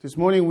This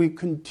morning we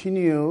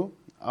continue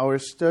our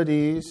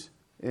studies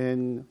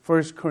in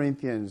 1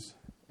 Corinthians,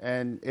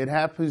 and it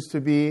happens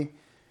to be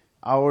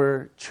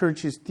our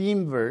church's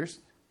theme verse,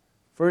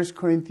 1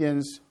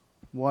 Corinthians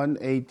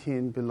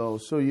 1:18 below.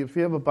 So if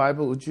you have a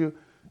Bible, would you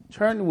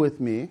turn with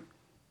me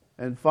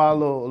and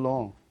follow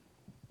along?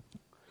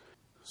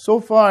 So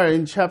far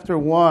in chapter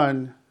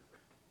 1,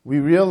 we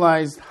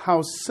realized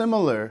how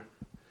similar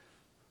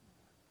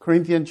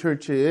Corinthian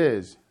church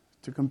is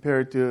to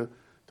compare to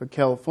the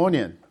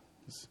Californian.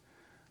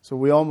 So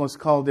we almost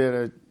called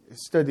it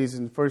studies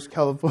in First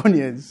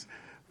Californians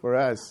for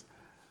us.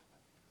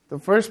 The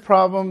first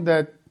problem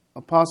that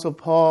Apostle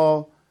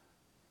Paul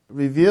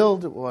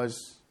revealed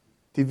was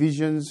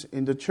divisions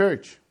in the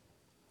church.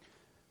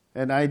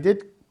 And I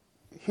did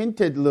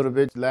hinted a little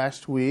bit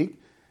last week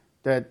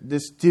that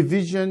this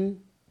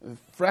division,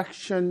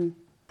 fraction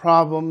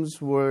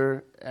problems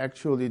were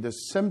actually the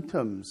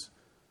symptoms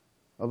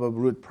of a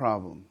root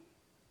problem.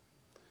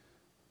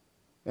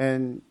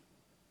 And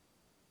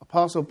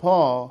Apostle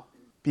Paul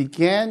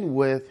began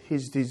with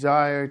his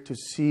desire to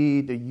see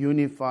the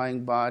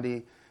unifying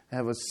body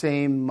have a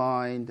same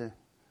mind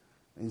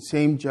and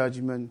same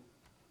judgment.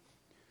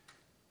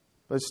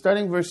 But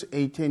starting verse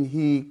 18,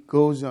 he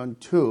goes on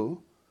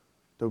to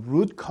the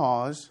root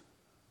cause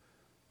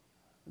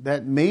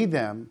that made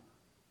them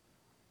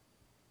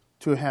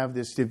to have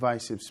this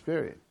divisive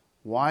spirit.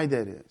 Why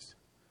that is.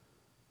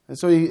 And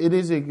so it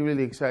is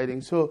really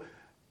exciting. So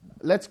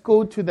let's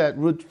go to that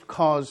root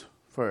cause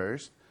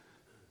first.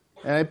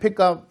 And I pick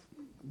up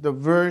the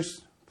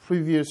verse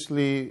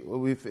previously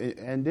we've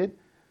ended.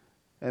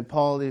 And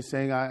Paul is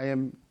saying, I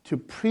am to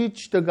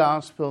preach the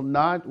gospel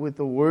not with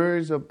the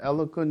words of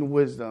eloquent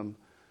wisdom,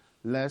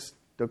 lest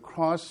the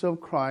cross of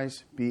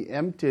Christ be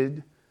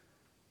emptied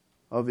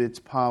of its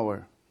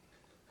power.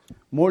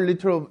 More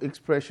literal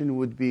expression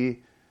would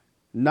be,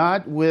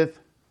 not with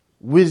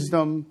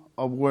wisdom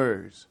of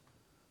words.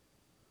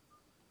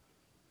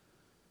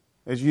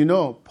 As you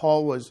know,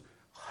 Paul was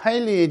a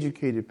highly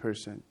educated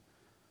person.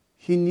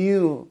 He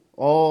knew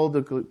all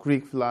the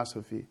Greek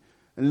philosophy.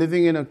 And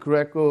living in a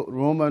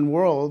Greco-Roman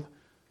world,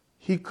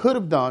 he could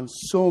have done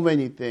so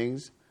many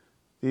things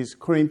these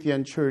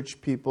Corinthian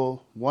church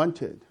people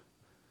wanted.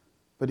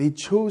 But he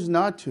chose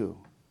not to.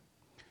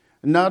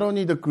 And not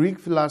only the Greek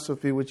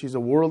philosophy, which is a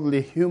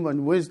worldly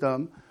human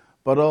wisdom,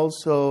 but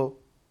also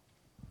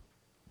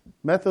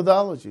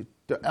methodology,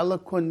 the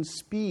eloquent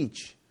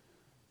speech.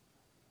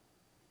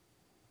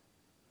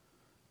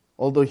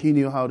 Although he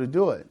knew how to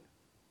do it.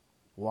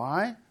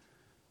 Why?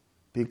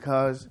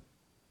 Because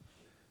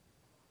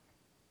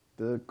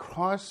the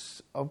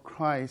cross of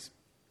Christ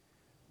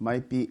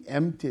might be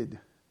emptied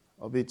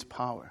of its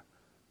power.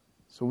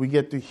 So we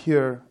get to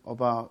hear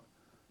about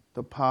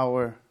the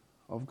power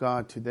of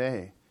God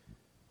today.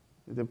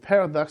 The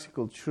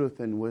paradoxical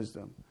truth and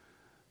wisdom.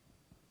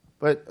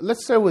 But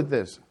let's start with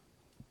this.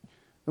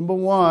 Number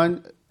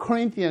one,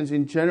 Corinthians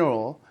in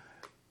general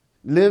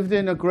lived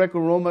in a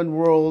Greco-Roman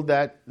world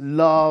that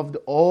loved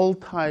all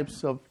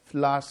types of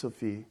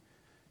philosophy,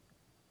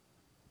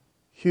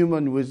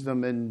 human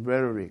wisdom, and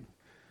rhetoric.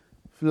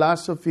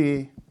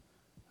 Philosophy,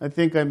 I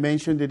think I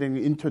mentioned it in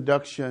the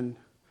introduction,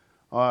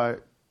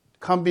 are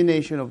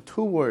combination of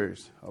two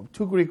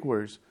Greek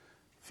words,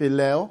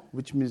 phileo,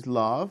 which means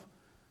love,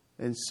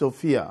 and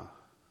sophia,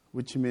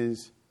 which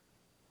means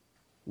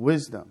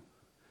wisdom.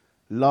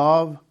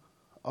 Love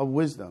of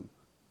wisdom.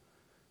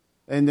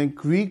 And then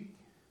Greek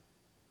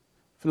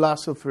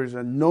philosophers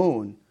are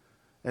known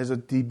as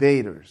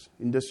debaters,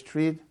 in the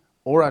street,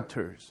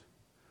 orators.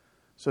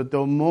 So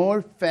the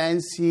more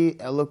fancy,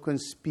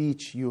 eloquent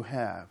speech you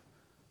have,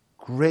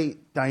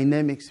 great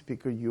dynamic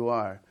speaker you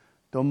are,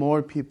 the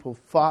more people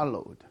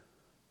followed.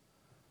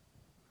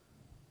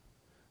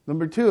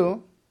 Number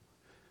two,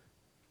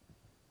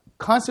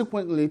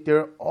 consequently,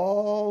 they're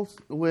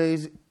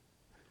always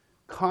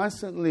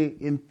constantly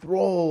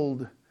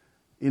enthralled,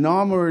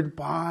 enamored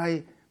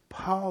by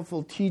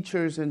powerful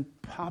teachers and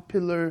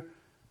popular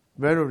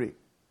rhetoric,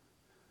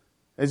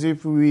 as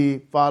if we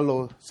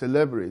follow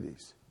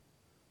celebrities,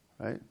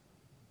 right?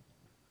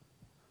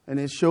 And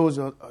it shows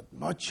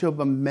much of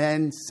a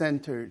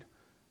man-centered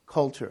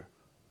culture.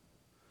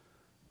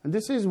 And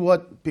this is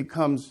what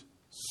becomes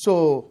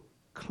so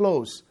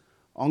close,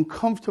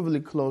 uncomfortably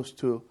close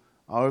to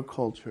our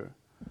culture.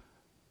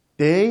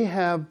 They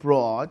have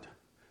brought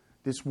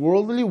this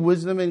worldly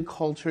wisdom and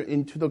culture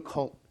into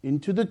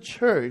the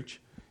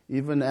church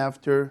even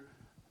after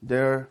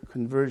their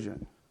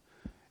conversion.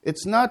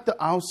 It's not the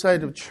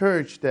outside of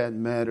church that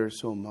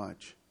matters so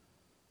much.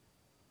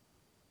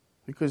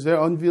 Because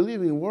they're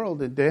unbelieving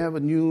world and they have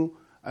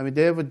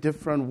a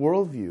different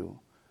worldview.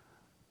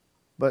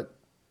 But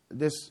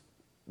this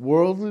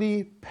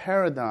worldly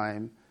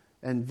paradigm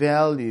and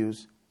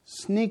values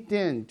sneaked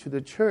into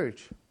the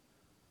church.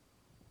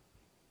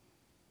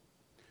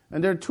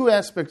 And there are two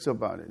aspects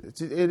about it.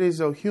 It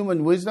is a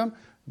human wisdom.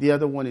 The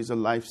other one is a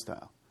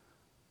lifestyle.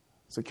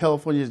 So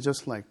California is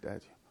just like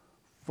that.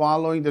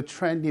 Following the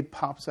trendy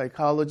pop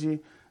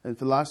psychology and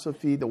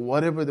philosophy,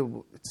 whatever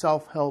the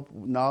self-help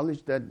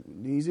knowledge that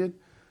needs it.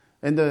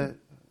 and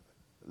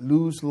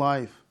lose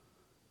life.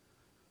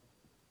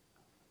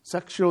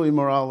 Sexual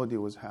immorality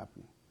was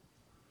happening.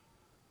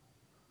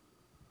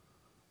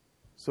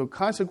 So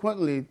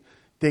consequently,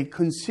 they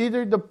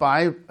considered the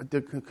Bible, they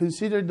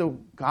considered the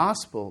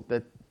gospel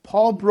that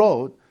Paul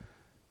brought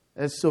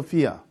as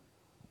Sophia,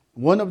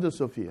 one of the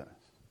Sophias,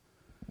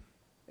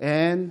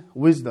 and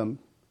wisdom,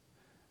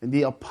 and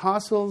the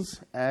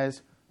apostles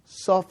as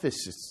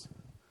sophists,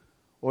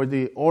 or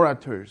the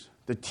orators,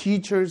 the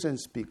teachers and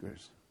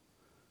speakers.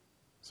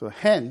 So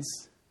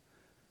hence,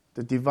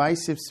 the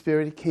divisive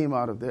spirit came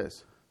out of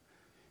this.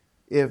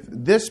 If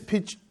this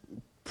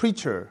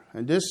preacher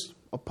and this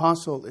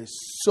apostle is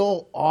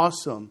so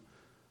awesome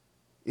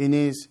in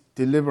his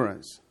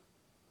deliverance,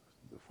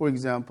 for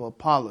example,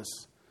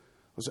 Apollos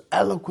was an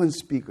eloquent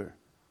speaker,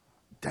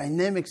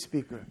 dynamic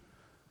speaker,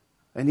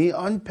 and he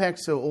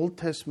unpacks the Old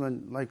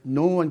Testament like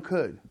no one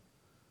could.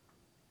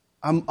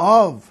 I'm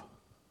of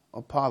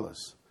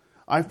Apollos.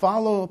 I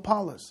follow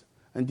Apollos.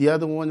 And the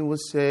other one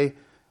would say,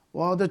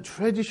 well, the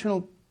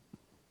traditional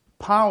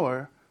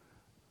power,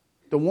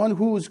 the one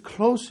who was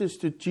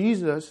closest to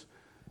Jesus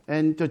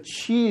and the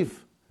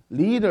chief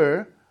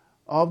leader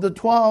of the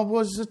 12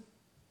 was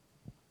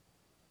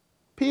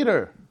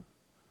Peter.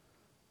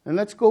 And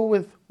let's go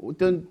with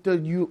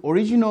the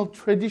original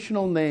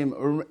traditional name,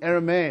 or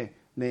Aramaic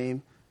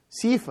name,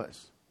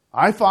 Cephas.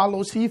 I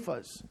follow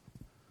Cephas.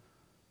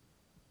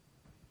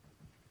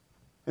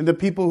 And the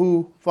people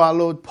who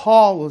followed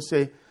Paul will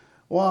say,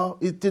 well,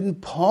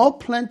 didn't Paul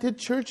plant a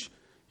church?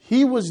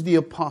 He was the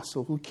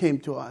apostle who came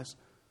to us.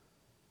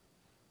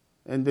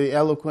 And the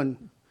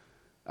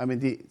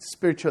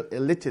spiritual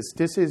elitists,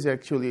 this is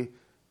actually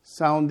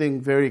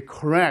sounding very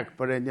correct,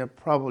 but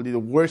probably the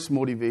worst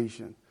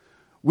motivation.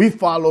 We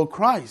follow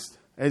Christ,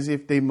 as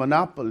if they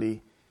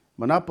monopolize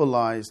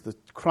the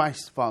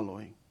Christ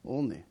following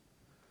only.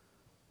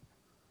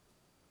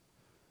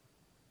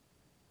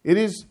 It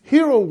is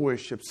hero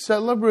worship,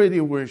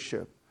 celebrity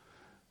worship.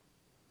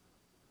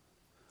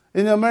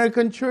 In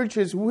American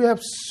churches, we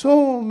have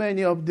so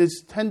many of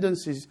these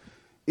tendencies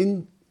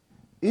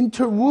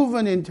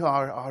interwoven into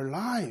our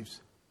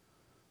lives.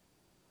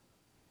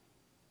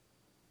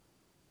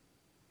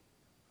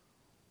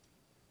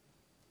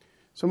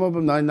 Some of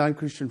my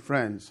non-Christian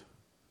friends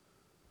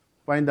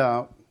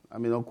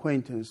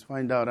acquaintance,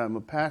 find out I'm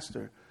a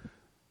pastor.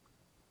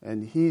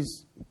 And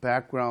his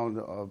background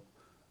of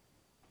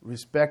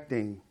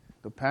respecting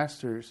the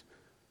pastors,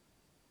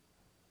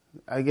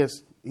 I guess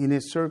in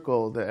his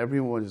circle that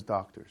everyone is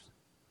doctors.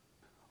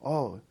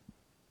 Oh,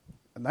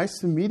 nice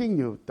to meeting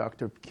you,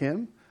 Dr.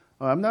 Kim.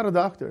 Oh, I'm not a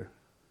doctor.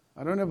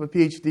 I don't have a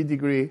PhD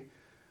degree.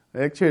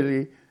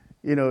 Actually,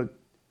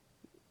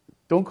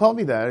 don't call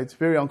me that. It's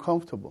very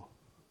uncomfortable.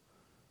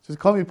 Just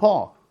call me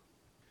Paul.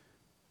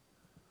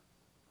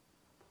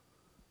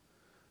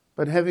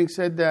 But having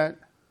said that,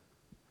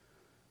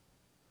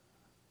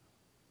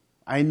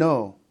 I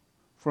know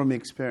from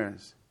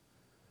experience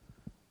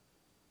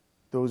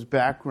those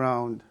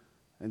background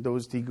and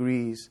those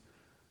degrees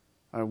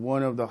are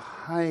one of the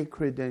high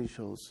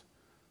credentials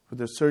for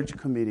the search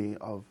committee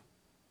of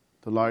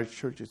the large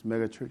churches,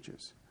 mega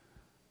churches.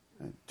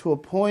 To a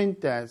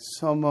point that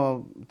some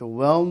of the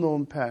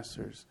well-known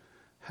pastors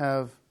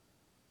have,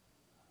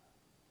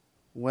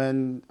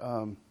 when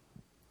a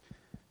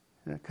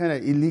kind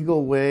of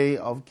illegal way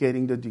of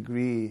getting the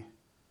degree,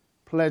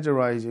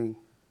 plagiarizing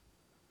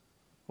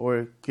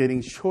or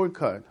getting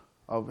shortcut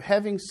of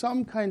having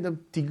some kind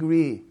of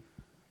degree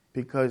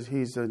because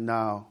he's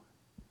now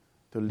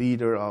the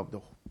leader of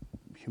the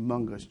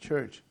humongous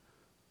church.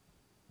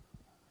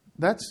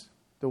 That's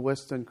the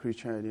Western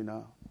Christianity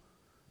now.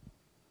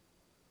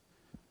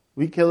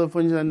 We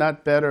Californians are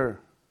not better,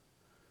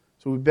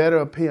 so we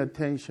better pay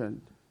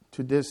attention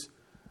to this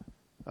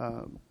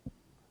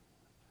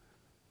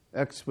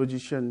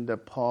exposition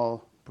that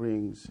Paul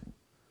brings.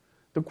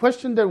 The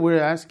question that we're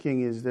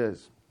asking is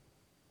this: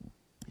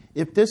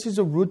 if this is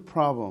a root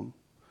problem,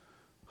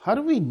 how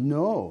do we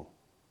know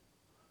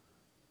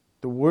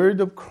the word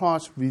of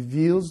cross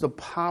reveals the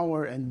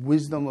power and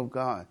wisdom of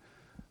God?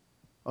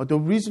 The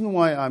reason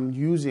why I'm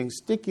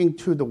sticking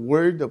to the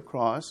word of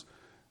cross,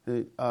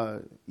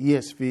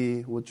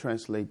 ESV would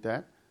translate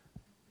that,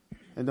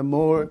 and the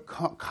more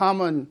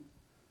common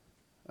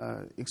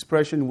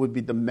expression would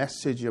be the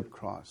message of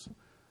cross.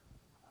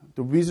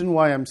 The reason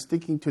why I'm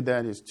sticking to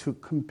that is to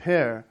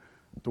compare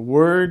the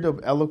word of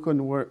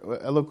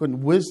eloquent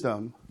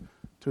wisdom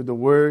to the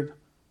word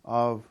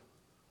of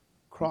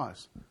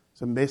cross.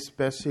 So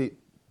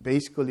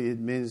basically it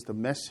means the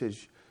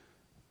message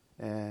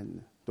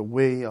and the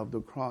way of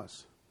the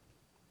cross.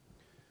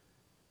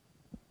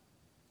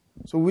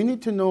 So we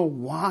need to know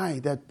why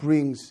that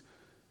brings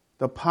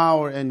the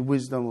power and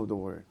wisdom of the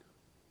word.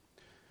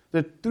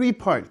 There are 3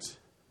 parts.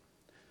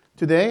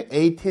 Today,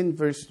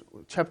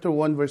 chapter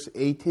 1, verse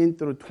 18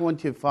 through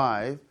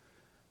 25,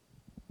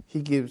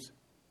 he gives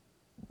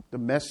the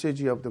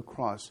message of the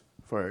cross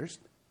first.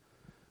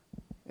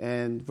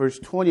 And verse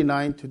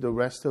 29 to the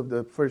rest of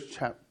the first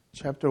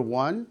chapter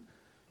 1,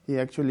 he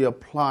actually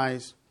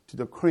applies to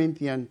the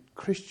Corinthian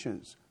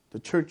Christians the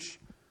church,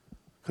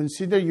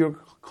 consider your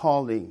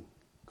calling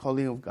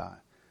of God.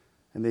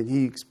 And then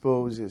he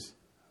exposes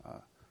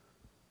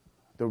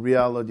the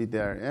reality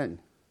therein.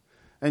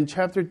 And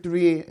chapter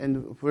 3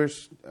 and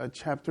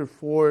chapter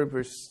 4,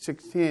 verse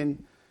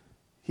 16,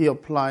 he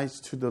applies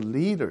to the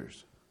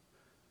leaders.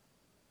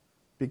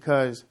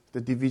 Because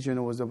the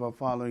division was about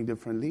following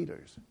different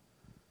leaders.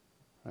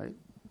 Right?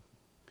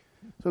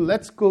 So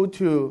let's go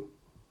to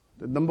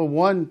the number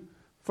one,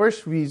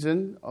 first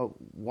reason of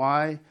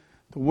why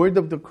the word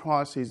of the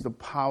cross is the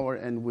power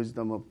and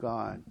wisdom of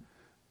God.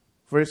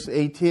 Verse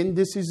 18,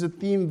 this is the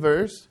theme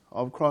verse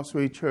of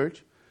Crossway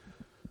Church.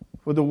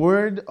 For the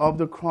word of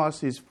the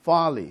cross is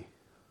folly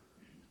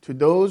to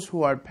those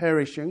who are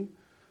perishing,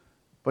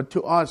 but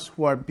to us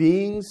who are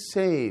being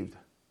saved,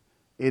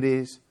 it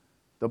is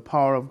the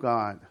power of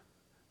God.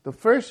 The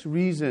first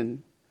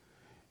reason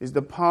is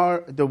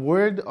the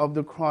word of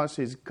the cross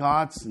is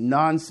God's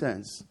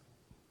nonsense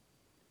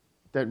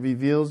that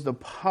reveals the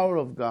power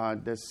of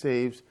God that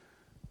saves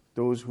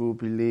those who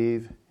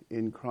believe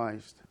in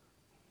Christ.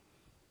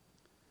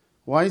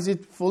 Why is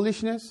it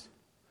foolishness?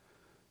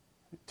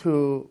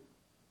 To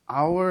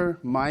our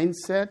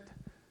mindset,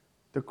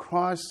 the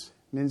cross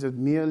means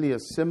merely a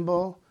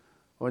symbol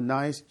or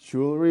nice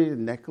jewelry, a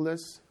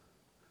necklace,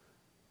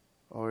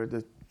 or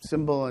the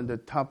symbol on the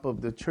top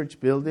of the church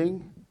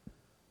building.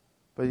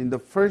 But in the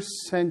first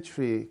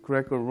century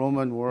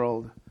Greco-Roman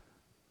world,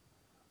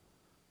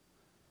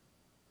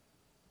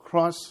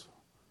 cross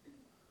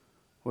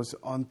was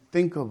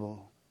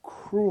unthinkable,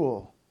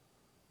 cruel,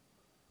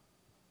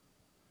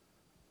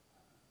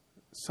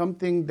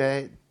 something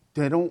that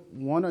they don't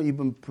want to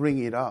even bring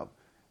it up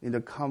in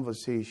the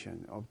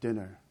conversation of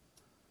dinner.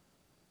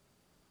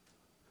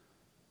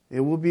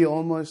 It would be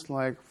almost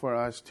like for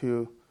us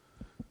to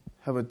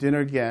have a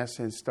dinner guest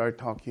and start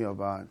talking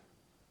about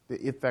the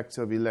effects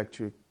of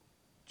electric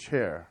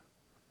chair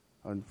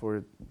and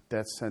for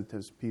death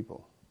sentence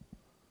people.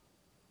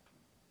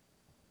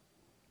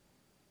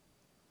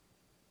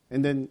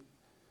 And then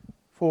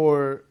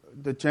for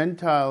the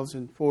Gentiles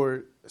and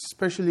for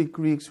especially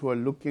Greeks who are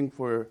looking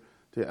for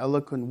the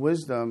eloquent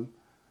wisdom,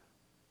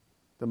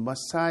 the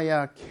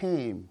Messiah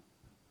came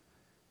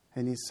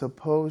and he's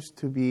supposed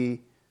to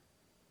be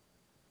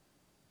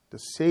the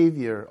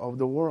Savior of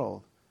the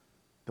world,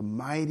 the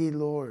mighty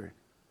Lord,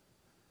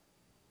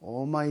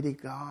 Almighty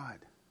God.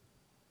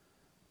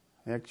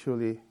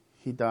 Actually,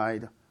 he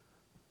died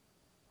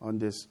on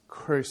this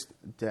cursed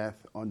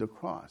death on the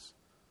cross.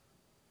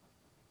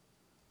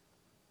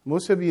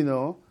 Most of you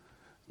know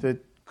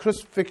that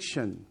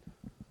crucifixion,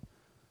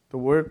 the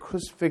word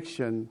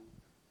crucifixion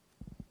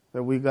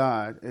that we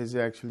got is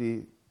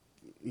actually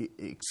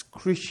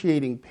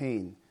excruciating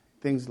pain.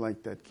 Things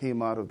like that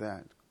came out of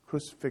that,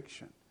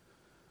 crucifixion.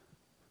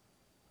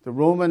 The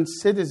Roman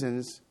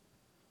citizens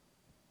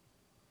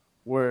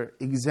were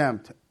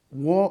exempt,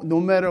 no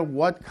matter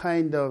what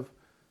kind of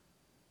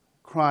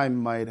crime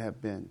might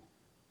have been.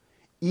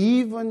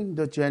 Even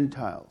the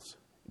Gentiles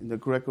in the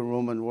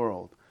Greco-Roman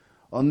world,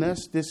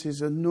 unless this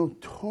is a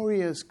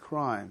notorious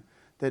crime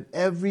that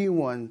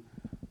everyone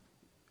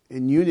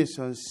in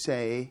unison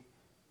say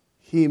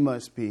he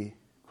must be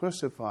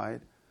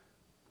crucified,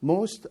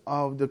 most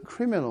of the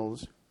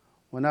criminals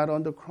were not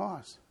on the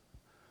cross.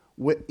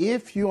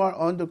 If you are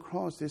on the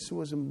cross, this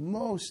was the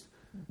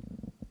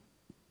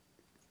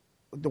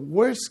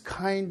worst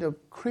kind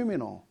of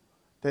criminal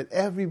that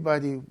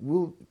everybody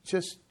will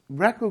just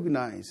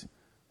recognize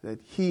that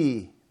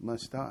he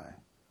must die.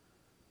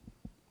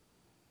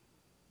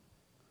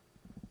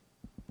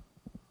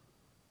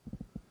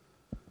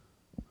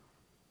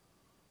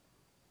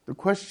 The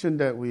question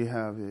that we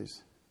have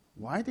is,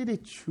 why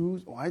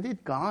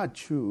did God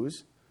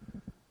choose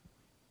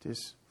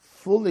this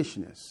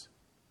foolishness,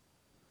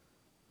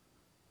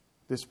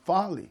 this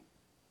folly?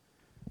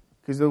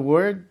 Because the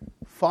word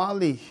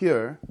folly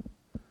here,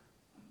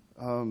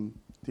 the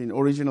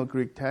original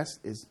Greek text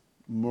is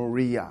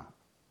moria,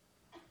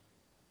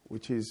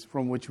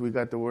 from which we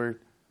got the word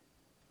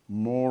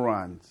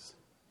morons,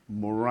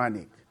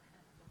 moronic.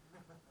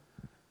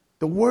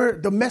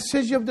 The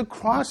message of the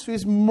cross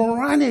is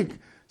moronic,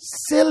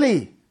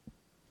 silly.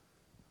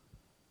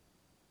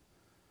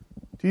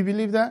 Do you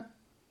believe that?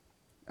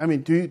 I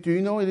mean, do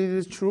you know it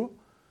is true?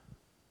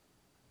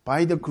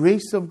 By the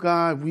grace of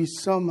God, we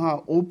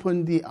somehow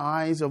open the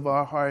eyes of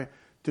our heart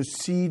to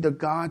see the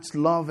God's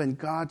love and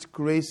God's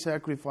grace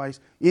sacrifice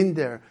in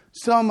there.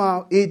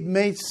 Somehow it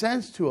made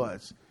sense to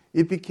us.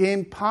 It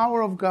became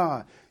power of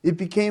God. It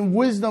became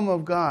wisdom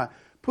of God.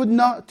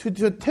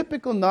 To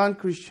typical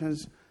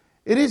non-Christians,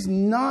 it is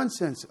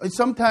nonsense.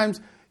 Sometimes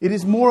it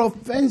is more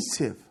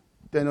offensive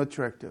than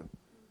attractive.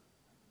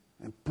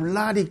 And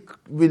bloody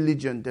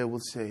religion, they will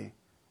say.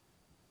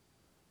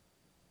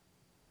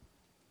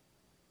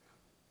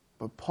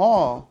 But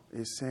Paul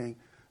is saying,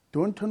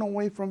 don't turn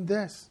away from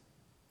this.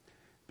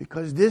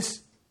 Because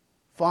this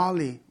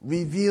folly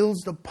reveals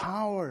the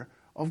power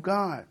of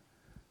God.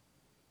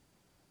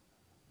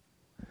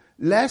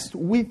 Lest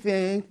we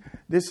think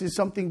this is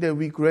something that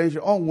we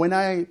gradually, when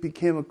I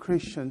became a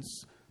Christian,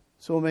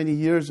 so many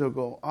years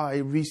ago, I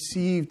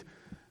received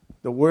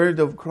the word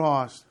of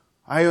cross.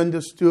 I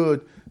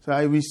understood, so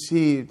I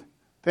received.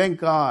 Thank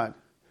God.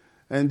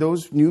 And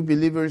those new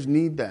believers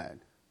need that.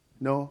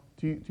 No?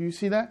 Do you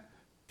see that?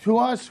 To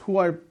us who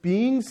are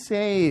being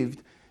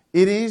saved,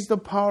 it is the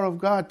power of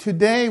God.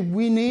 Today,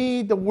 we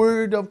need the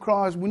word of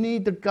cross. We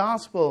need the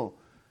gospel.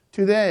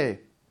 Today,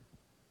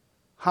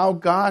 how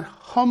God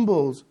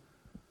humbles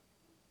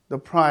the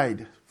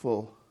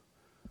prideful,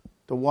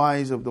 the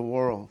wise of the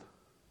world.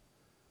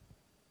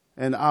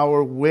 And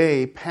our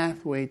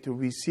pathway to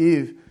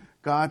receive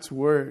God's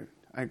word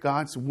and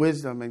God's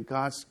wisdom and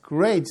God's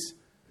grace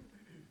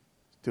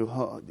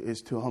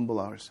is to humble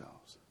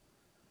ourselves.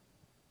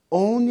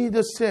 Only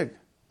the sick,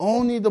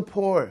 only the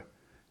poor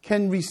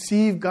can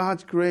receive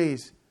God's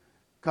grace,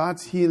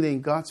 God's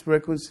healing, God's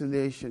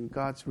reconciliation,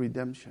 God's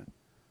redemption.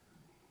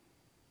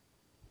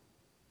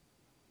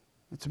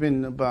 It's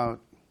been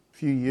about a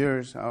few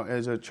years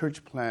as a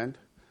church plant,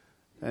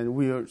 and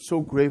we are so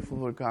grateful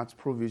for God's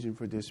provision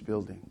for this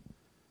building.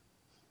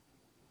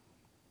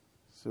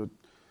 So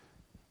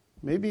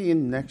maybe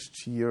in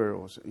next year,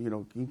 or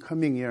in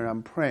coming year,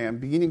 I'm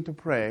beginning to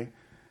pray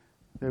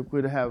that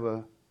we'd have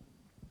a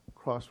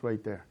cross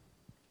right there.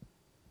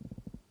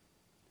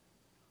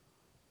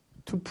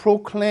 To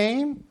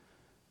proclaim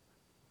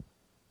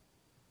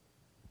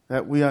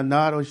that we are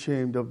not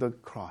ashamed of the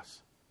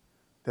cross.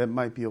 That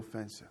might be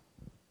offensive.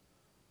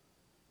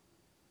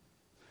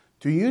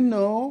 Do you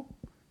know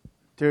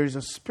there's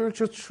a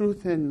spiritual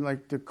truth in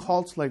like the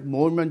cults like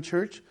Mormon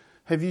church?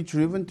 Have you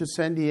driven to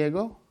San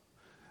Diego?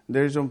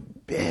 There's a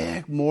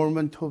big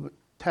Mormon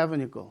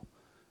tabernacle.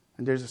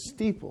 And there's a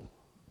steeple.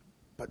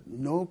 But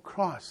no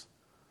cross.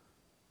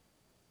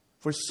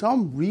 For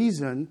some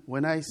reason,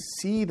 when I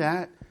see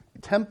that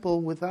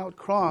temple without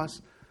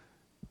cross,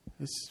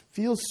 it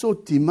feels so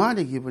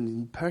demonic, even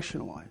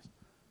impression-wise.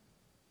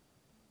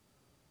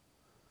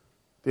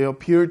 They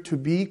appear to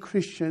be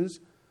Christians,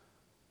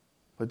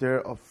 but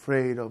they're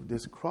afraid of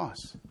this cross.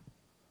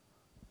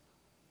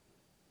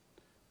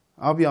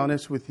 I'll be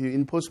honest with you,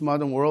 in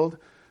postmodern world,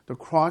 the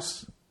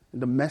cross,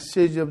 the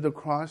message of the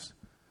cross,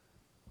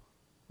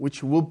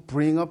 which will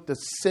bring up the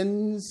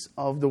sins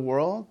of the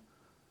world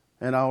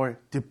and our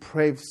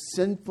depraved,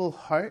 sinful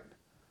heart,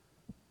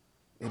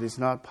 it is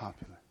not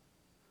popular.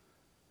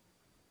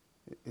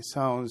 It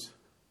sounds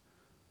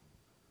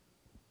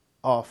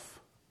off,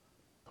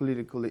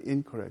 politically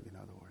incorrect, in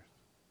other words.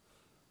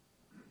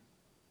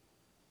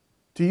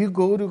 Do you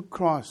go to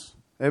cross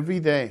every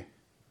day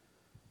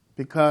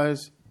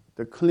because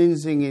the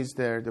cleansing is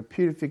there, the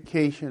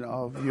purification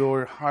of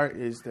your heart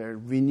is there,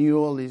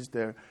 renewal is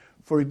there,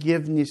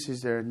 forgiveness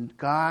is there,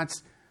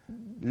 God's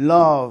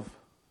love,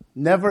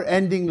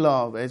 never-ending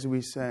love, as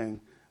we sang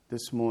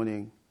this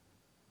morning.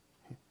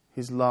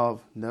 His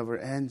love never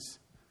ends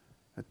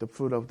at the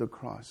foot of the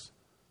cross.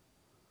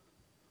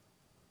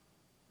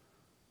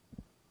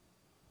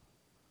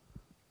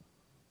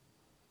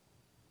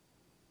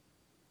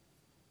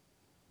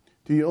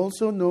 Do you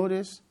also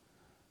notice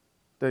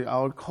that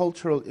our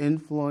cultural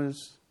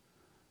influence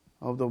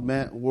of the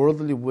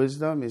worldly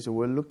wisdom is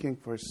we're looking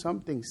for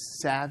something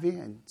savvy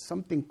and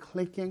something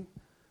clicking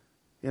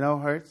in our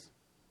hearts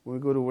when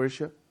we go to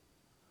worship?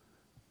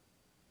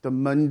 The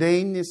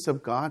mundaneness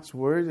of God's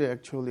word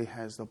actually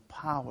has the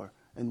power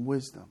and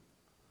wisdom.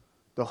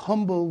 The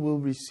humble will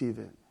receive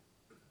it.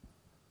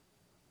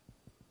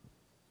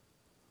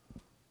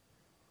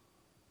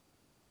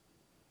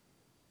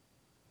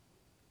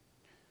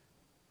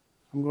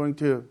 I'm going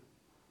to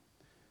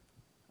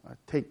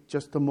take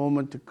just a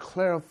moment to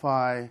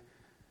clarify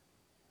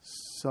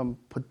some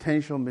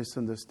potential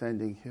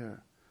misunderstanding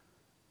here.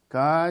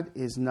 God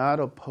is not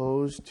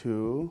opposed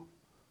to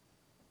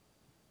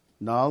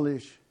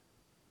knowledge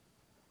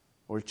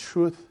or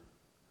truth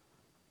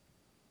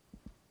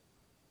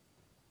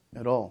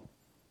at all.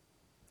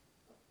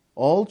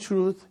 All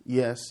truth,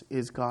 yes,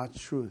 is God's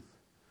truth.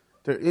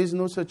 There is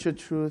no such a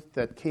truth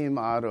that came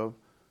out of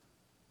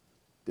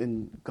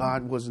and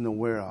God wasn't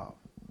aware of.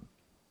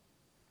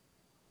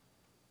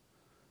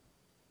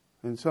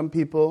 And some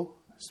people,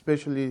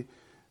 especially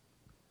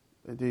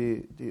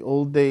the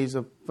old days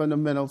of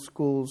fundamental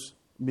schools,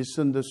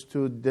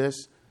 misunderstood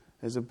this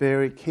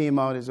came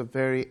out as a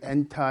very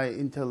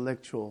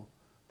anti-intellectual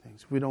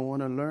things. We don't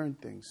want to learn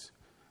things.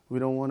 We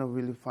don't want to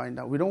really find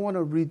out. We don't want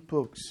to read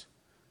books.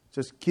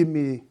 Just give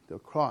me the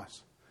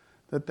cross.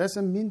 That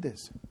doesn't mean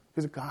this.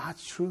 Because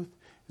God's truth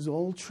is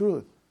all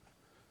truth.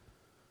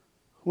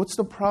 What's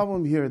the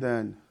problem here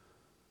then?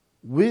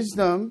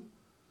 Wisdom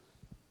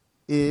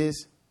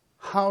is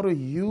how to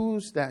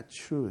use that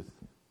truth.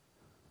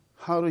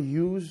 How to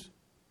use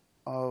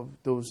of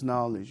those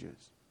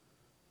knowledges.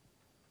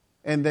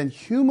 And then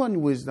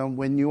human wisdom,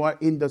 when you are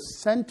in the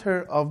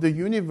center of the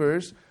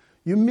universe,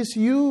 you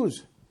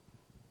misuse.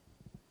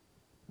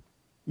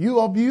 You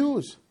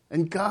abuse.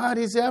 And God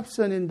is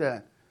absent in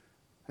that.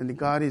 And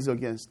God is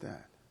against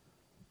that.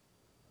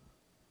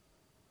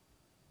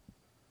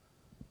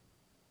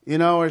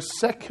 In our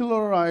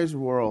secularized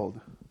world,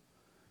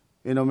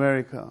 in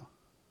America,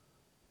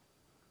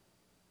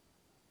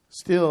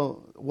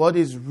 still, what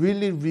is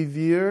really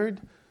revered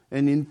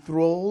and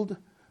enthralled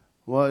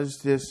was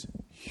this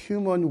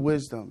human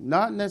wisdom,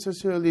 not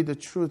necessarily the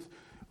truth,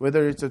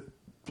 whether it's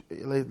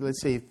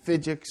let's say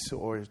physics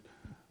or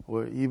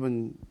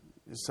even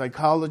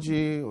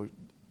psychology, or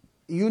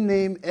you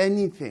name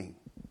anything.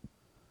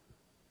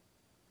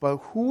 But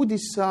who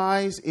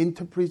decides,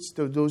 interprets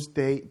those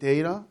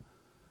data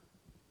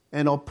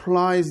and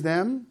applies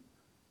them?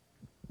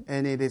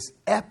 And it is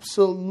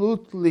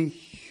absolutely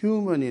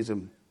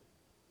humanism,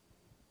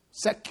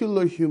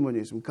 secular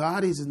humanism.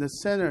 God is in the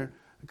center,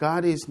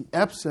 God is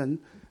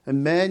absent,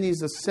 and man is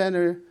the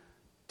center,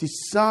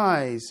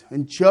 decides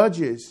and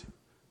judges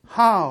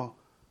how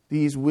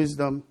these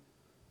wisdom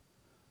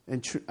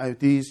and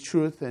these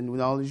truth and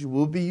knowledge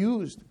will be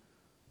used.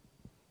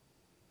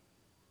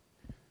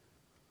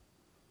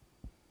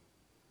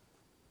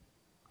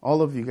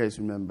 All of you guys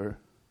remember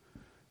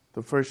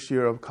the first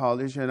year of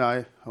college, and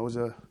I was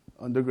an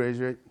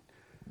undergraduate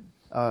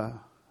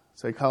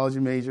psychology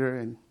major,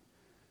 and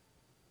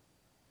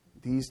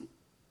these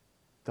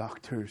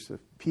doctors, the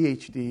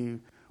PhD,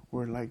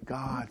 were like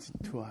gods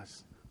to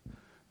us.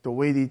 The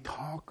way they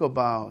talk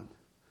about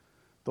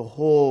the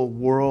whole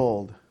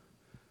world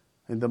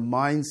and the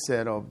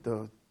mindset of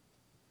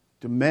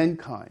the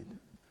mankind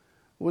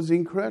was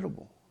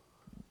incredible.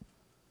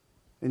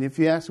 And if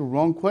you ask the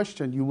wrong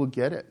question, you will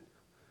get it.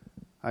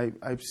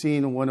 I've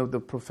seen one of the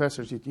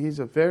professors, he's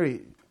a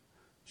very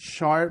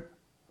sharp,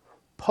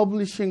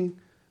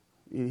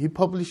 he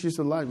publishes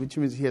a lot, which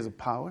means he has a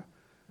power.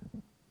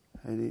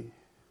 And he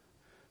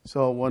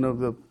saw one of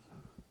the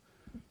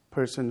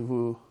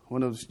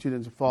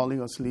students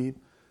falling asleep,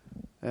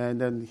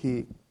 and then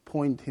he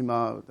pointed him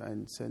out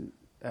and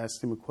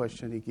asked him a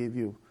question.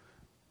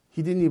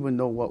 He didn't even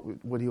know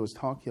what he was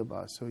talking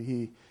about, so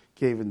he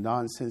gave a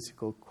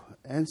nonsensical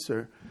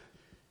answer.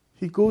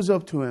 He goes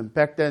up to him.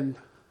 Back then,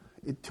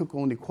 it took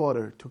only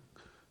quarter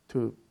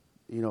to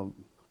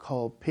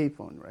call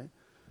payphone, right?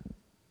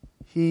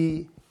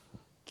 He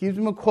gives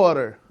him a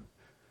quarter.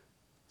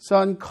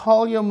 Son,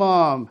 call your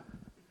mom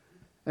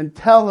and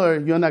tell her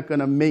you're not going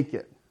to make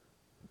it.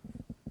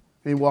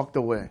 And he walked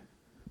away.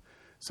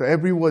 So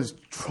everyone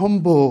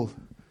trembled.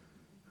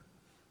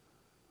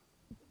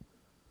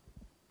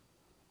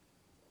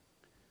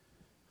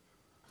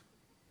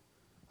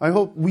 I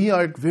hope we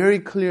are very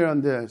clear on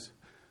this.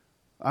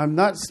 I'm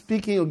not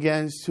speaking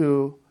against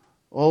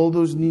all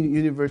those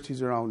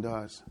universities around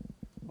us,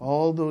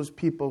 all those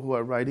people who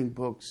are writing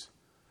books.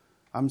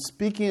 I'm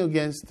speaking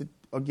against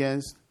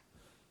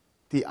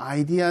the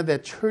idea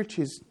that church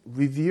is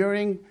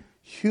revering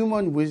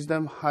human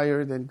wisdom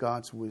higher than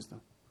God's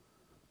wisdom.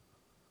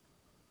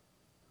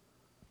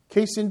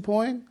 Case in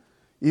point,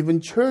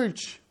 even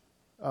church,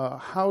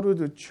 how do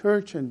the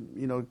church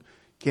and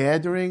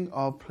gathering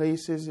of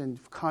places and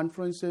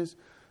conferences,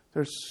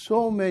 there's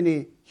so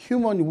many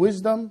human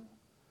wisdom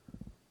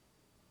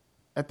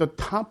at the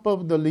top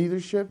of the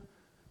leadership,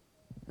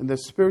 and the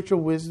spiritual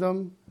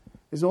wisdom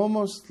is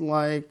almost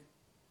like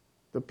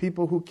the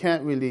people who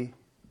can't really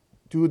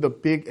do the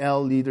big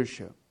L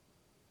leadership.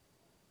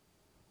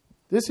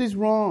 This is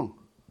wrong.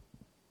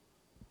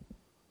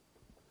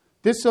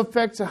 This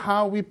affects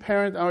how we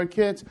parent our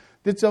kids.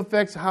 This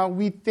affects how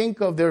we think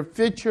of their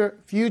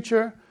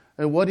future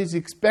and what is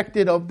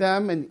expected of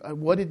them and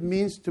what it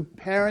means to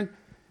parent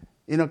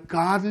in a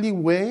godly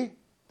way,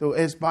 though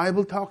as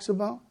Bible talks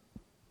about.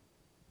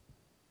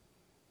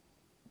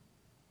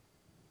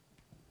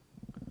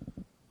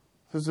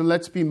 So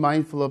let's be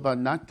mindful about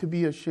not to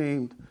be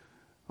ashamed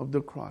of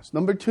the cross.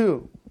 Number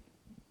 2,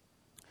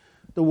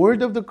 the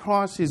word of the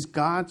cross is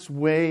God's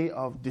way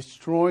of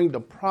destroying the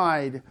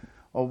pride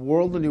of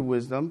worldly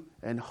wisdom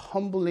and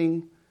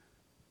humbling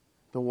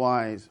the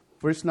wise.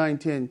 Verse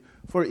 19,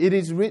 for it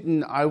is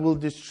written, I will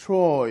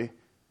destroy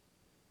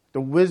the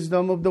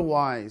wisdom of the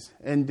wise,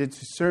 and the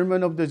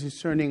discernment of the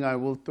discerning I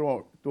will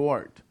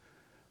thwart.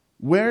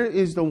 Where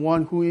is the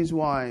one who is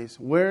wise?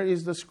 Where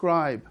is the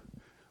scribe?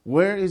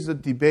 Where is the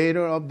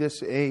debater of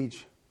this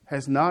age?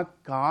 Has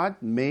not God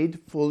made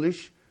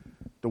foolish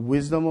the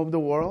wisdom of the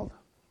world?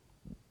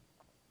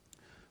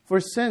 For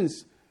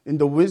since in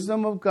the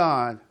wisdom of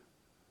God,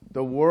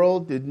 the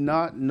world did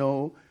not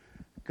know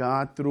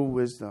God through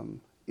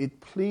wisdom, it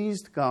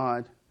pleased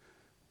God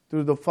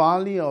through the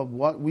folly of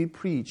what we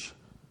preach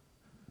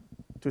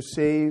to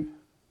save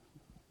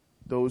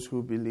those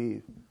who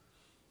believe.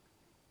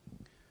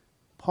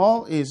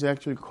 Paul is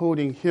actually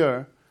quoting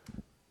here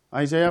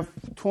Isaiah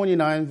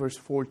 29 verse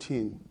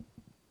 14.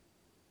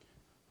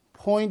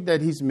 Point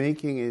that he's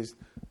making is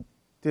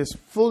this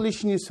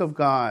foolishness of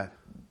God,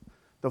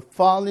 the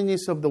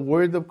folliness of the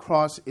word of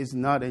cross is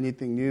not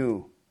anything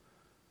new.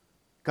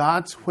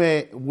 God's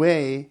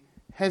way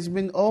has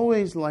been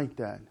always like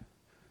that.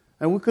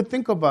 And we could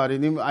think about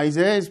it. In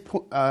Isaiah's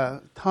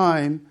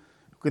time,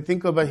 we could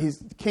think about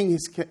his king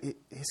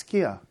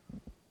Hezekiah.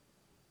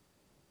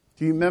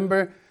 Do you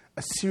remember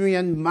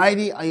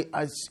mighty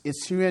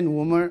Assyrian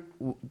woman,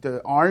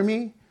 the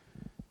army?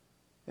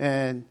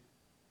 And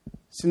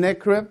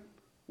Sennacherib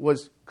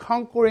was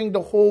conquering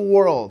the whole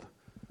world.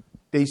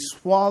 They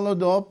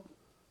swallowed up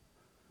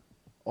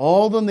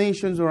all the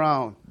nations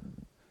around.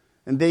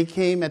 And they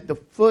came at the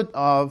foot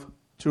of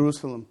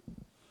Jerusalem,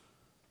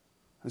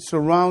 and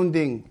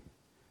surrounding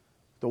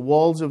the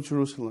walls of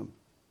Jerusalem.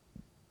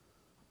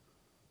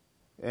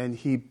 And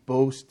he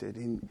boasted.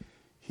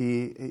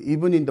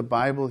 Even in the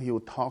Bible, he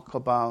will talk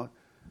about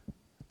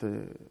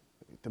the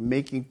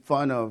making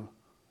fun of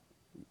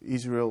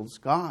Israel's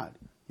God,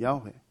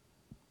 Yahweh.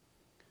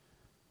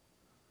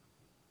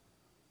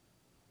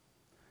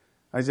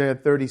 Isaiah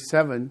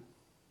 37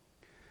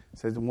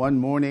 says, one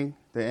morning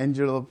the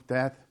angel of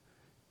death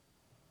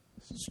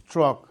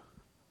struck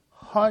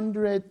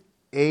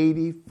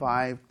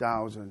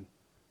 185,000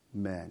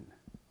 men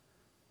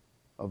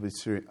of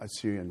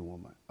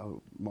Assyrian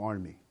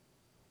army.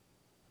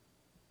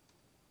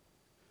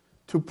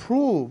 To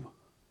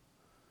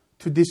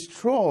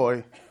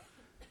destroy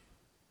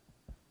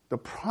the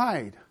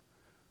pride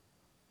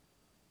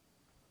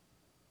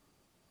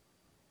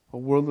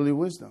of worldly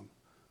wisdom.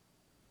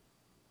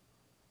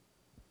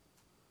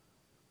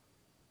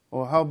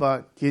 Or how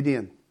about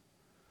Gideon,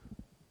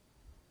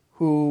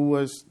 who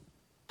was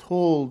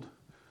told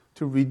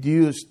to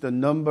reduce the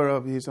number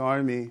of his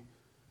army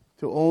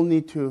to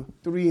only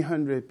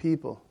 300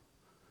 people.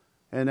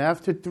 And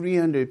after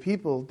 300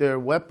 people, their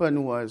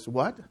weapon was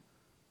what?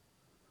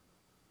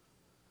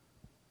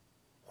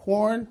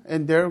 Horn,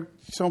 and they're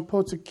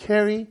supposed to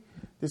carry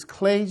this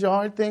clay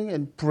jar thing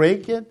and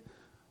break it.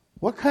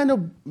 What kind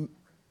of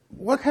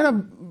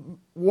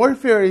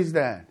warfare is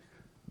that?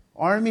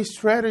 Army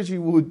strategy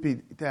would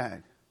be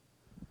that.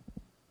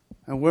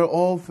 And we're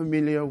all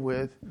familiar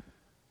with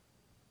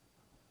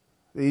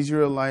the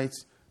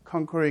Israelites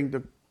conquering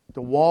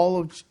the wall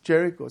of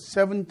Jericho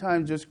 7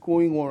 times, just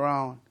going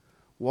around,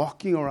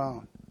 walking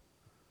around.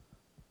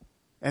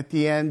 At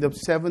the end of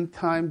 7th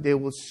time, they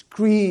will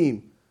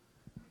scream.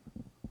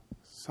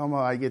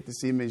 Somehow I get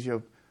this image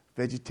of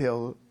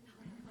VeggieTale.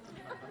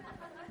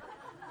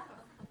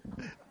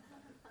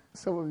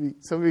 Some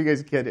of you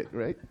guys get it,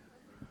 right?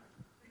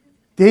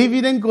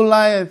 David and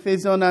Goliath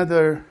is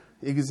another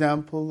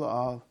example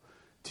of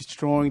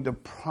destroying the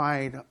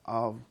pride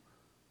of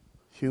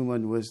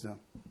human wisdom.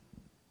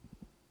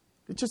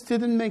 It just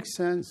didn't make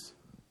sense.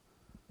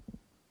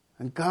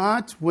 And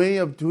God's way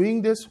of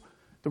doing this,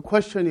 the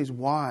question is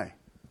why?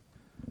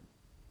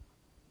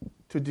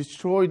 To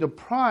destroy the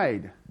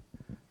pride,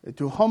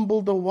 to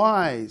humble the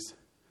wise.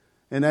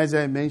 And as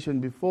I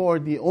mentioned before,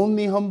 the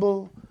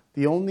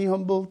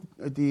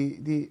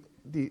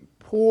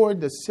poor,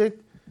 the sick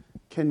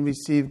can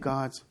receive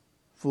God's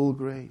full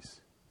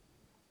grace.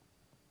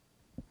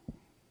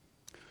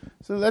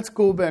 So let's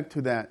go back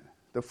to that,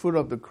 the foot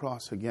of the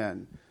cross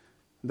again.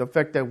 The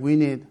fact that we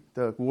need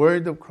the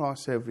word of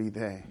cross every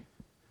day.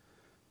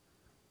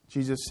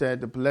 Jesus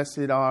said,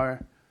 blessed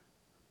are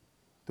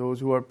those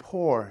who are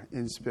poor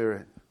in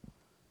spirit,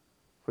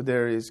 for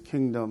there is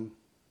kingdom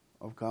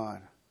of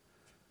God.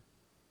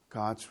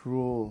 God's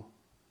rule,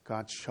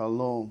 God's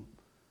shalom,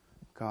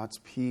 God's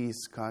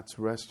peace, God's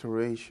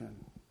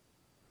restoration.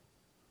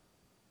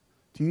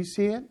 Do you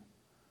see it?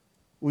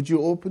 Would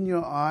you open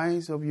your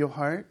eyes of your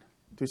heart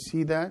to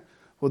see that?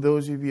 For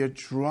those of you who are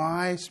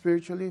dry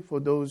spiritually, for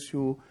those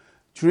who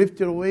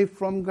drifted away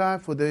from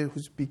God, for those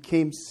who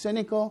became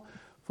cynical,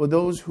 for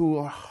those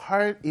whose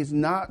heart is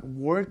not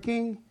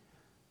working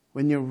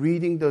when you're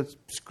reading the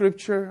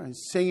scripture and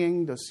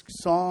singing the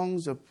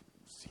songs of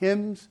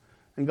hymns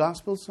and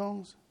gospel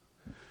songs.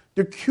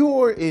 The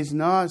cure is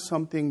not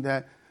something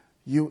that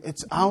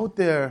it's out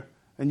there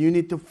and you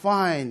need to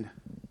find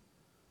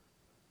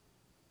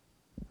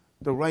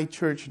the right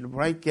church, the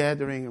right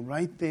gathering, the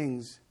right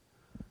things.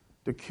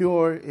 The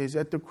cure is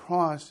at the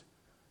cross.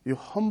 You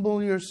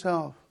humble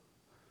yourself.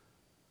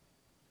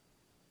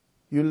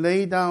 You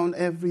lay down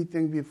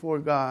everything before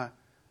God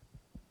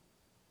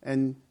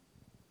and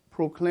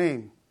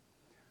proclaim,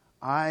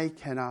 I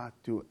cannot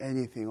do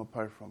anything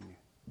apart from you.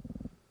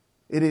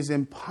 It is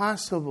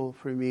impossible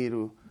for me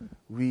to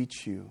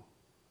reach you.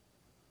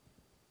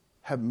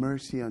 Have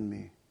mercy on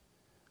me,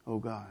 O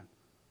God.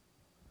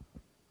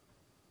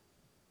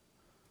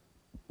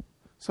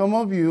 Some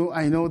of you,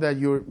 I know that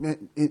you're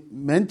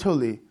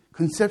mentally,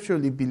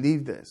 conceptually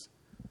believe this.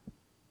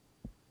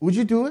 Would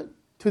you do it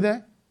today?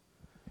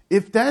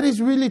 If that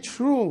is really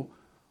true,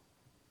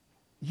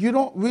 you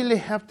don't really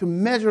have to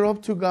measure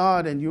up to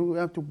God and you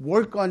have to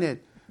work on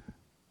it.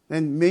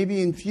 And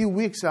maybe in a few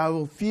weeks I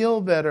will feel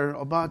better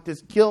about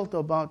this guilt,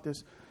 about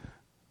this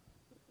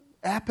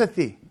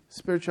apathy,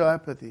 spiritual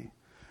apathy.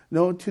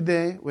 No,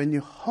 today, when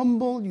you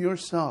humble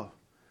yourself,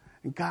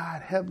 and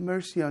God, have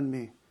mercy on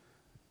me,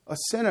 a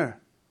sinner,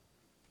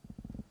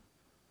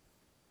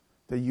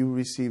 that you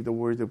receive the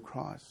word of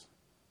cross.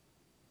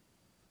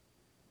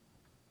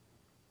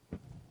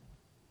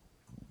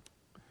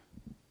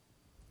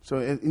 So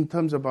in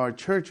terms of our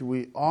church,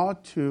 we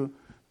ought to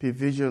be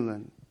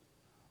vigilant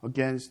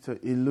against the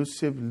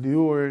elusive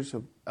lures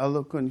of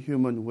eloquent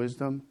human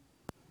wisdom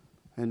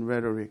and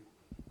rhetoric.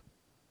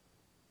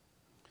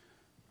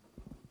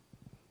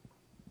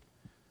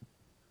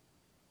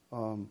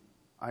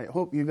 I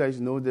hope you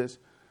guys know this.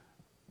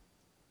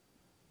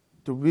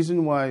 the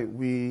reason why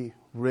we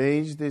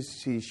raise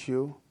this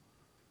issue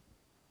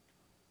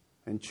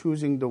and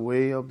choosing the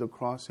way of the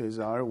cross as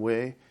our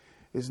way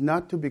is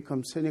not to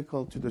become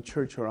cynical to the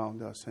church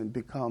around us and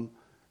become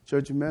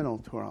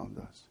judgmental to around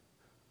us.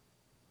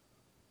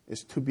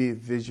 It's to be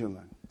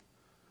vigilant.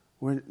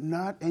 We're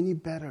not any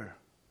better.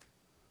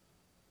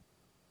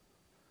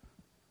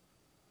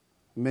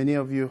 Many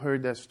of you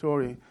heard that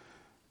story.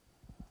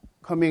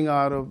 Coming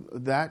out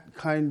of that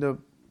kind of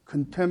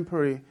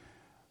contemporary,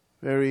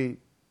 very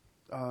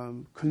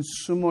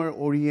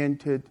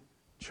consumer-oriented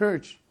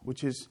church,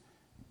 which is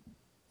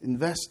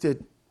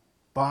invested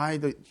by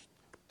the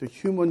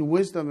human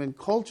wisdom and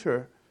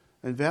culture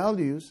and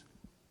values,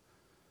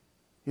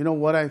 you know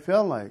what I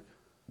felt like?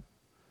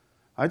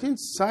 I didn't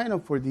sign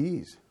up for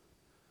these.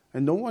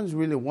 And no one's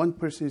really, one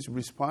person is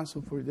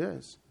responsible for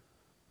this.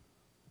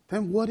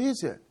 Then what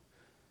is it?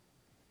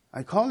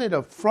 I call it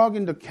a frog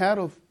in the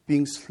kettle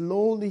being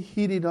slowly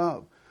heated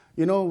up.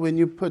 You know, when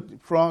you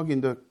put frog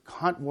in the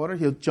hot water,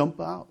 he'll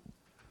jump out.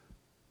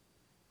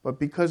 But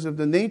because of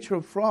the nature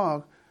of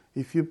frog,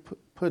 if you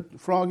put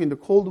frog in the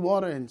cold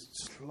water and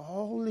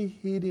slowly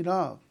heat it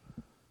up,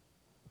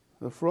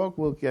 the frog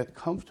will get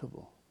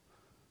comfortable.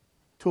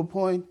 To a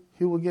point,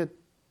 he will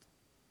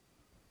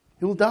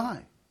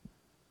die.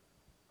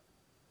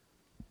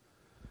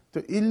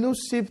 The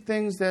elusive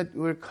things that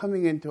were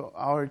coming into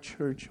our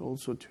church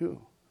also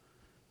too.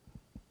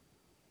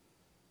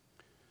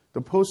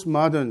 The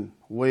postmodern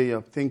way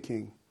of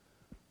thinking,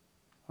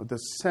 of the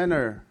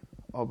center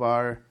of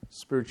our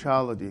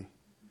spirituality,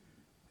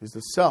 is the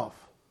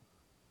self.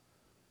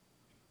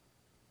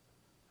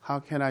 How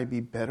can I be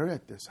better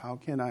at this? How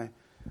can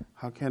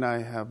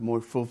I have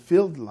more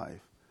fulfilled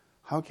life?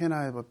 How can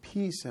I have a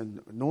peace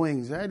and no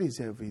anxieties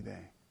every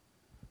day?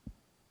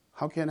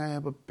 How can I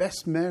have a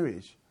best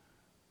marriage?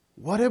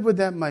 Whatever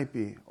that might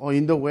be. Or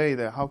in the way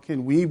that how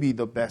can we be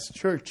the best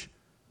church?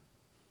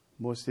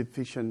 Most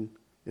efficient,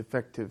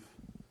 effective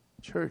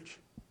church.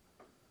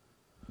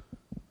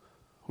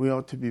 We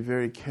ought to be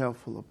very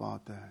careful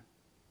about that.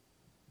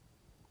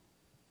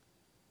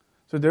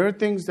 So there are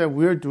things that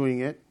we're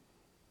doing it,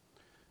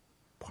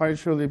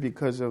 partially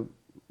because of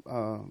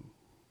I'm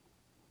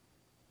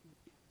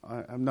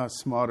not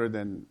smarter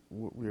than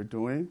what we're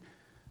doing.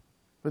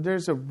 But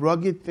there's a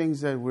rugged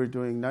things that we're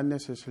doing, not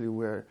necessarily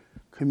we're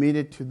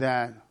committed to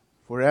that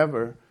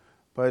forever,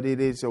 but it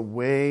is a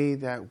way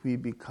that we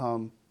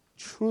become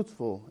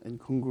truthful and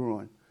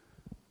congruent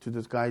to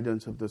the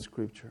guidance of the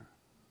Scripture.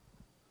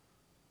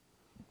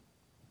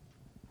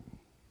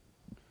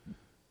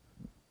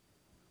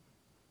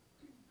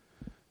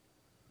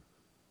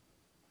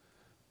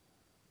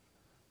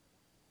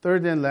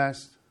 Third and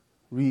last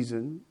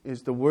reason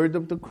is the word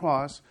of the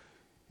cross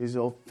is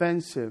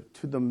offensive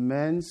to the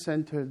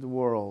man-centered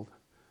world,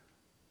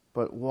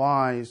 but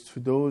wise to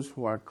those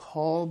who are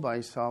called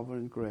by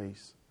sovereign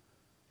grace.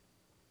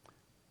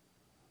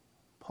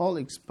 Paul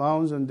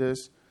expounds on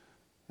this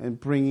and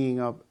bringing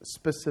up a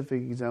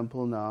specific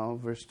example now.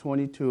 Verse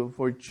 22,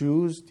 for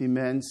Jews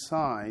demand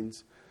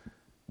signs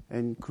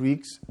and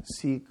Greeks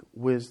seek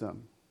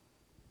wisdom.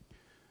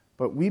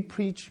 But we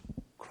preach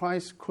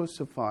Christ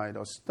crucified,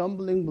 a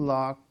stumbling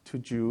block to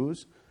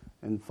Jews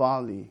and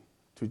folly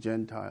to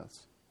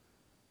Gentiles.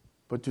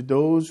 But to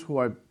those who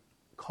are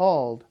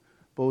called,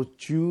 both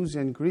Jews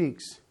and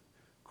Greeks,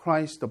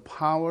 Christ the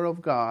power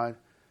of God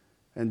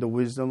and the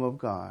wisdom of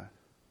God.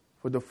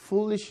 For the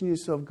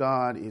foolishness of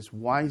God is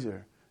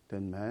wiser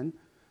than man,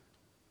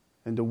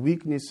 and the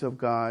weakness of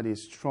God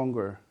is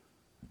stronger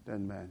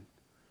than man.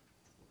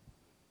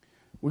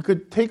 We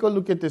could take a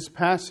look at this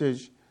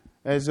passage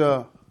as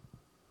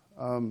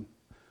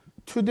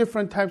two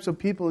different types of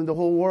people in the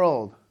whole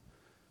world.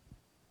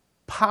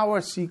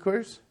 Power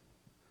seekers,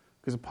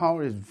 because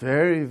power is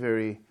very,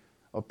 very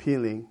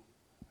appealing,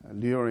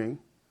 alluring,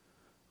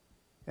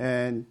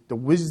 and the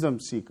wisdom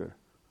seeker.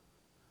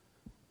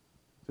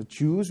 The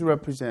Jews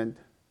represent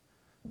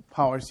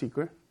power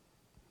seeker.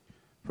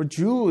 For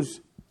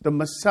Jews, the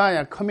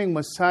Messiah, coming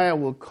Messiah,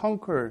 will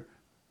conquer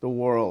the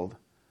world.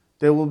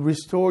 They will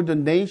restore the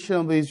nation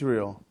of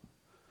Israel.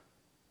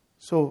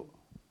 So,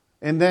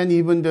 and then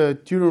even the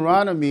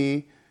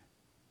Deuteronomy,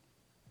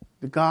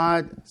 the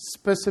God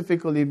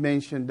specifically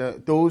mentioned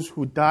that those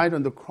who died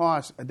on the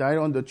cross, died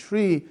on the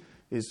tree,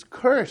 is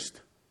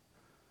cursed.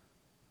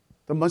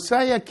 The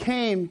Messiah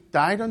came,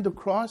 died on the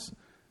cross,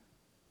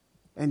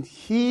 and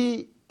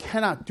he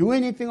cannot do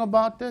anything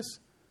about this.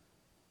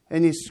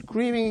 And he's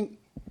screaming,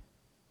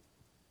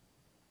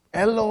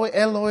 Eloi,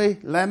 Eloi,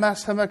 lama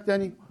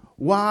sabachthani.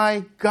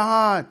 Why,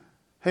 God,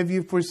 have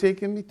you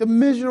forsaken me? The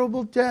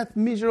miserable death,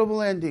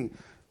 miserable ending.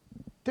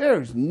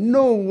 There's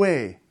no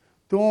way.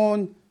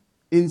 Don't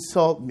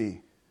insult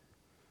me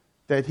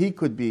that he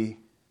could be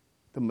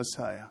the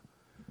Messiah.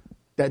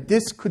 That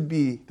this could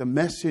be the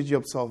message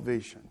of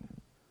salvation.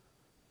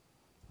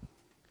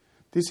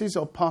 This is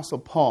Apostle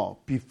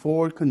Paul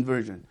before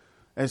conversion.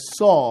 As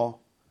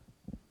Saul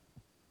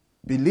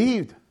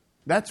believed.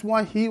 That's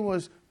why he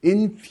was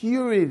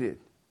infuriated.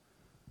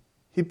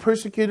 He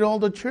persecuted all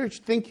the church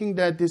thinking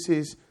that this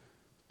is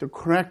the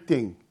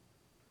correcting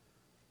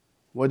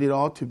what it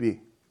ought to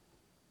be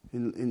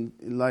in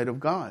light of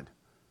God.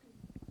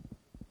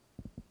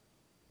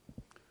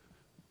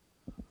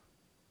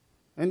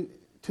 And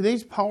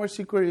today's power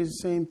seeker is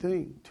the same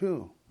thing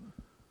too.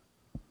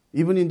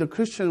 Even in the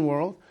Christian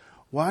world,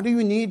 why do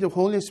you need the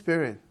Holy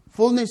Spirit?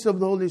 Fullness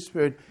of the Holy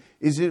Spirit.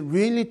 Is it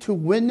really to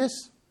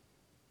witness?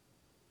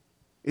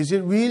 Is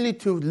it really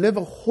to live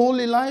a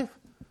holy life?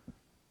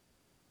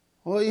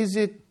 Or is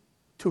it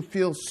to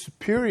feel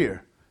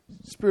superior,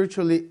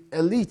 spiritually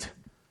elite?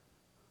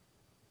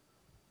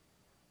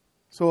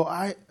 So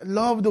I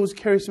love those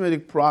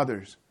charismatic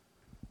brothers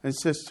and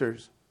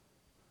sisters.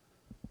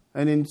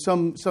 And in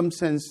some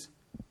sense,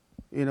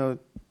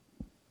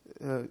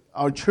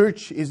 our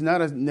church is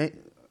not a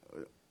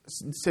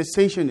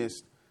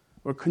cessationist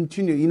or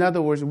continue. In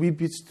other words, we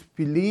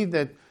believe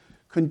that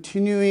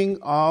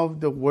continuing of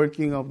the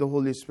working of the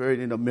Holy Spirit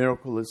in the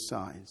miraculous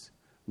signs,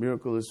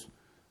 miraculous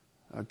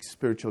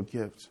spiritual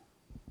gifts.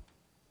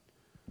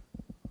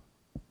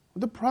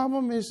 The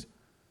problem is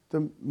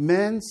the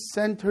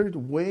man-centered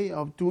way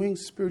of doing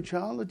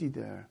spirituality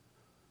there.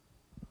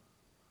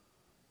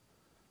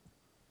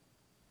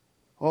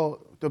 Oh,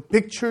 the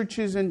big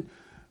churches and,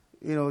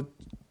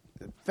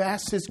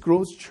 fastest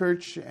growth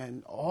church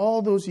and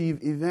all those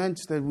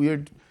events that we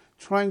are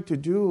trying to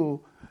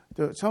do,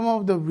 some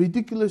of the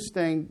ridiculous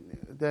things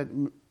that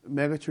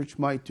megachurch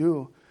might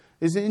do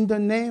is in the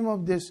name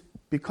of this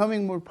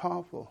becoming more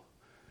powerful.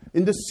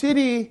 In the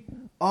city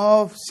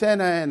of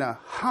Santa Ana,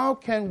 how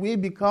can we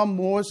become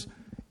more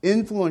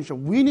influential?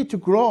 We need to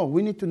grow.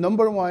 We need to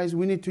number-wise.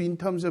 We need to, in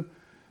terms of,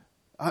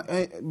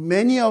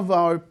 many of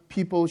our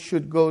people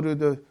should go to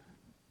the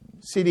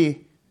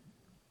city.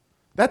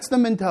 That's the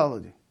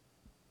mentality.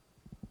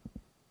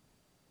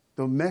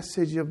 The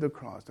message of the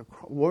cross, the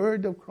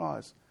word of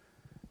cross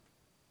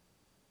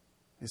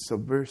is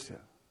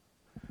subversive.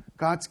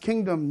 God's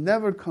kingdom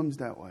never comes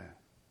that way.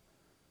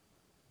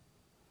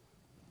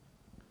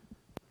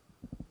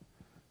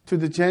 To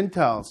the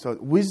Gentiles, so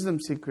wisdom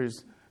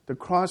seekers, the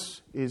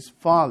cross is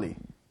folly.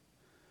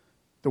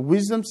 The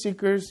wisdom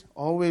seekers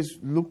always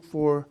look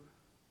for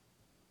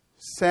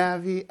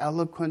savvy,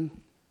 eloquent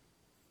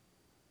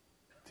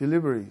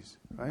deliveries,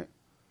 right?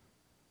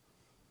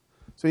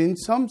 So in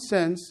some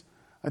sense,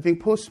 I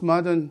think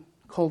postmodern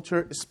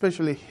culture,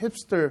 especially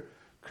hipster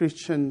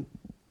Christian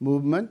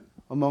movement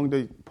among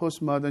the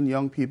postmodern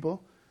young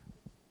people,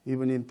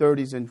 even in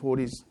 30s and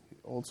 40s,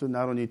 also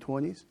not only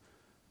 20s,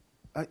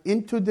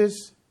 into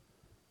this,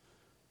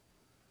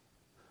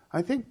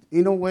 I think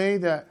in a way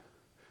that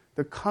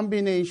the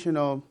combination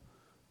of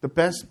the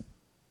best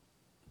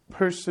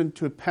person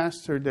to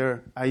pastor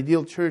their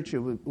ideal church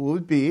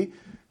would be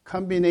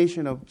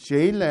combination of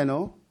Jay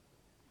Leno,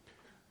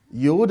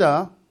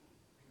 Yoda,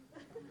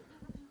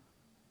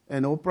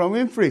 and Oprah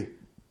Winfrey.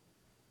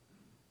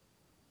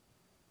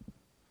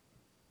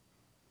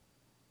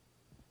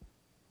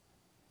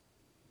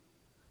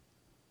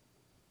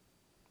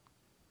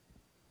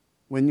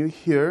 When you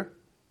hear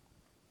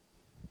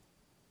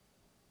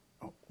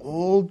an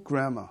old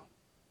grandma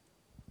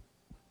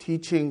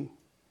teaching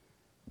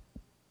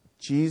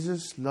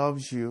Jesus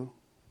loves you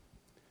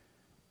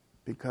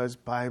because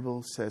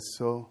Bible says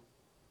so,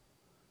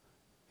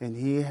 and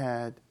he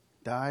had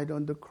died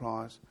on the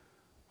cross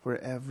for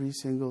every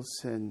single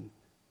sin,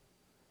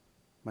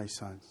 my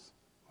sons,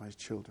 my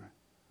children.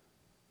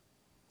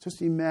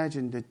 Just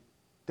imagine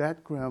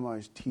that grandma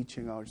is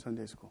teaching our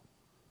Sunday school.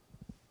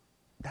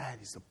 That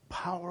is the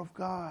power of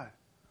God.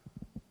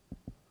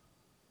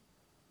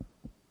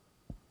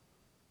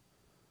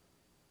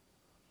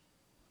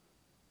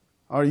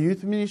 Our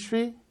youth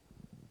ministry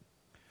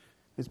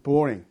is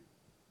boring.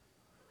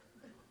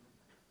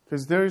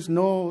 Because there's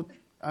no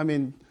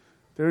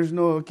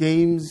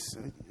games,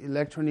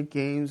 electronic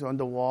games on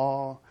the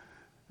wall.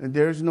 And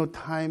there's no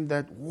time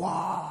that,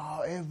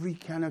 wow, every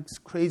kind of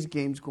crazy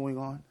games going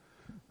on.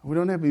 We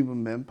don't have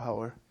even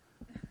manpower.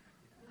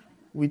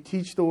 We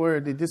teach the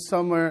word. This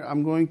summer,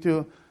 I'm going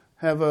to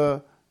have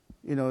a,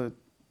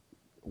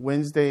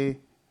 Wednesday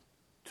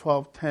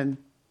 10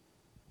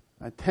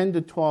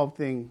 to 12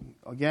 thing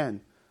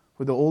again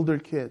for the older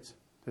kids,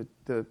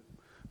 the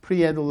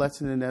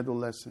pre-adolescent and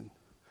adolescent.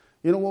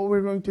 You know what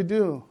we're going to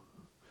do?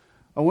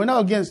 We're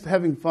not against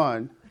having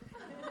fun.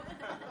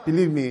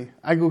 Believe me,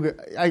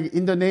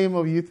 in the name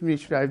of youth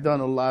ministry, I've done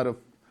a lot of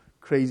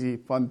crazy,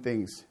 fun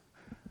things.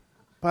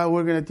 But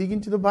we're going to dig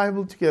into the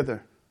Bible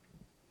together.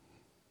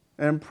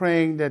 And I'm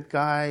praying that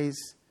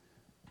guys,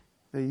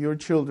 that your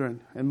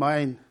children and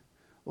mine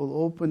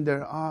will open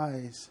their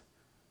eyes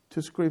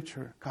to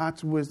Scripture,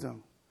 God's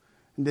wisdom.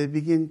 And they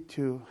begin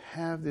to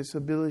have this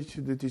ability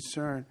to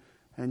discern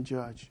and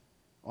judge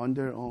on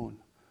their own.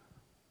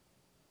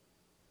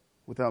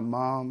 Without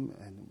mom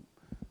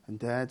and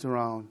dads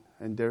around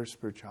and their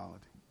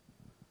spirituality.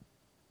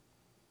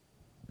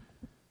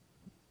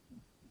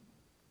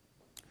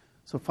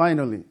 So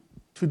finally,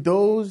 to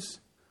those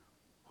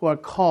who are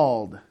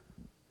called,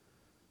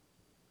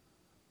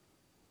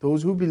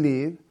 those who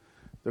believe,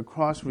 The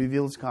cross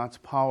reveals God's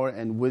power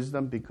and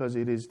wisdom because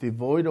it is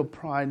devoid of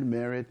pride,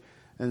 merit,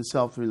 and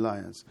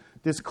self-reliance.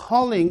 This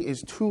calling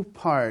is two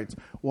parts.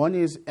 One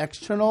is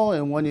external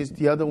and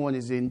the other one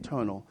is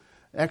internal.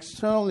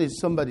 External is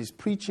somebody's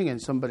preaching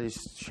and somebody's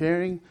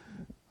sharing.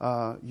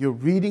 You're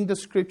reading the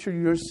scripture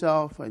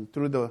yourself and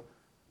through the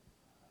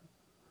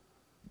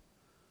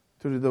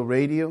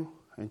radio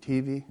and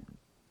TV.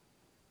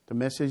 The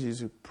message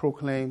is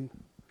proclaimed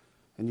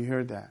and you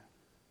hear that.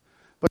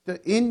 But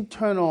the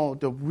internal,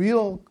 the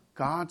real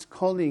God's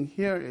calling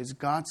here is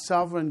God's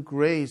sovereign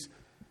grace,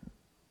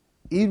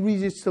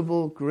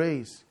 irresistible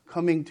grace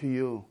coming to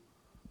you.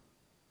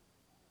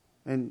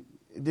 And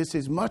this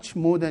is much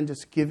more than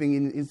just giving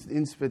an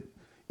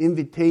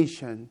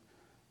invitation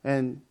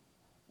and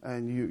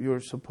you're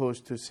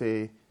supposed to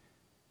say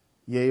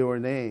yay or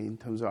nay in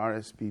terms of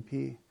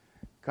RSVP.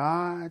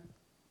 God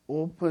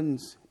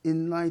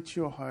enlightens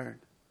your heart.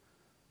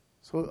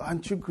 So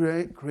aren't you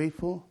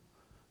grateful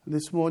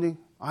this morning?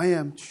 I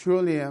am,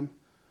 surely am.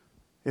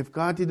 If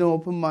God didn't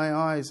open my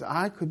eyes,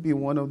 I could be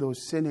one of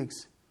those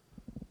cynics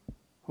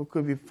who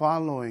could be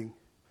following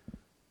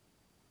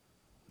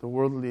the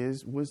worldly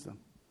wisdom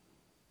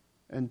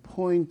and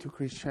point to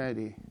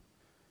Christianity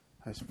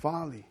as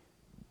folly,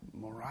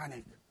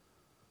 moronic.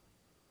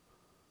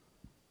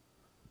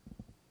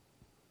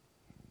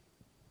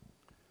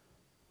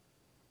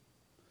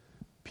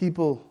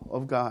 People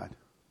of God,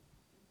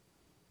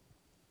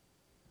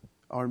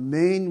 our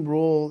main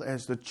role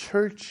as the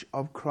Church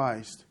of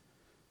Christ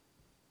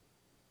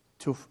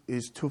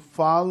is to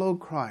follow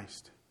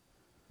Christ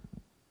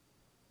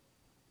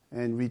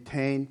and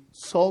retain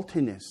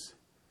saltiness,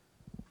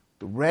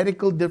 the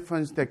radical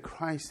difference that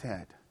Christ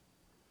had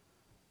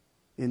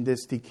in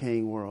this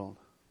decaying world.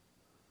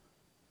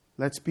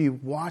 Let's be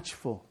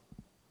watchful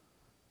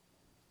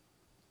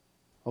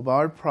of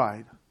our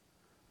pride,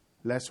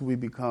 lest we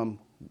become,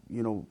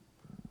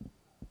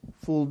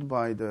 fooled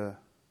by the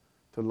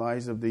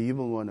lies of the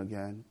evil one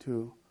again,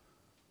 too.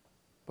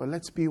 But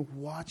let's be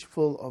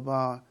watchful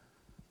about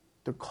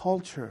the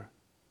culture.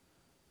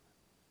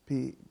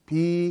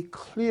 Be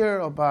clear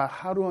about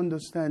how to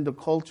understand the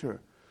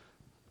culture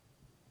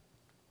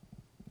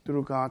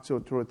through God's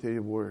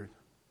authoritative word.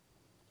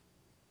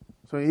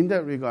 So in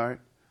that regard,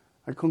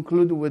 I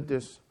conclude with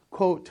this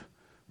quote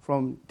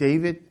from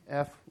David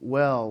F.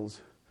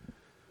 Wells.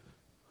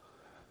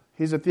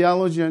 He's a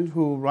theologian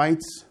who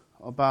writes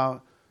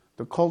about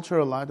the culture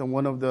a lot, and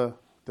one of the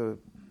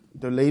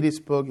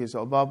latest book is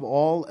Above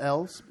All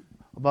Else,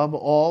 Above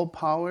All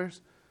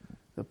Powers,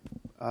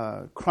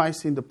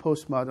 Christ in the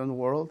Postmodern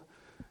World.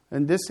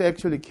 And this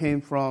actually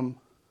came from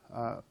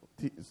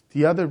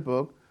the other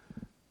book.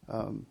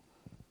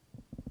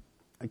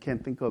 I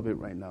can't think of it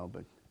right now,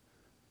 but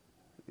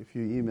if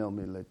you email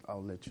me,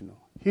 I'll let you know.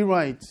 He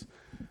writes,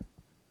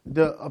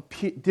 the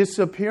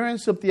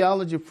disappearance of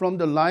theology from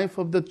the life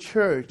of the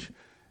church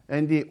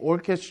and the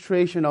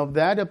orchestration of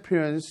that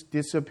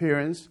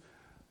disappearance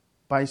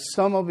by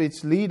some of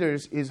its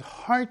leaders is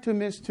hard to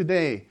miss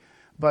today,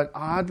 but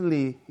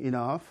oddly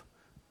enough,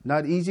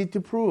 not easy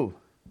to prove.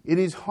 It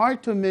is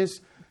hard to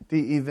miss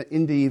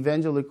in the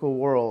evangelical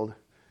world,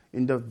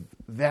 in the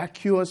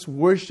vacuous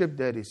worship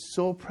that is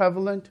so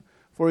prevalent.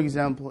 For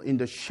example, in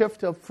the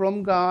shift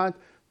from God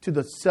to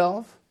the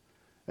self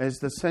as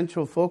the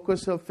central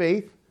focus of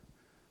faith,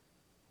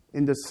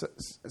 in the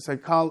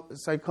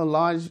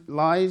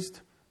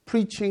psychologized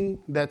preaching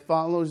that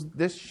follows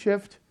this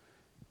shift,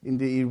 in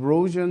the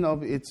erosion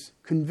of its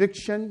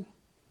conviction,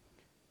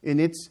 in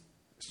its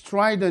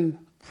strident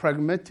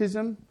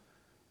pragmatism,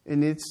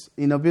 in its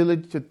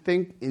inability to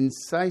think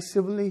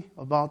incisively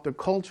about the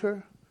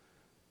culture,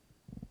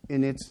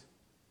 in its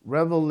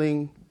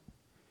reveling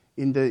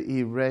in the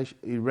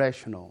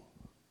irrational.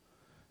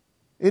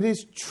 It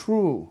is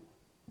true,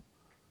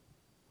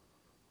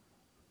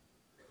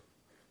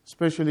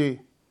 especially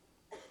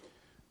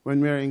when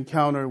we are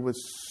encountered with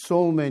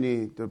so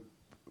many the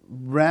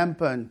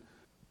rampant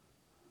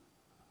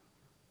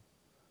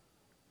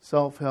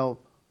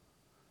self-help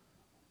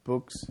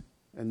books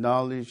and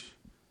knowledge,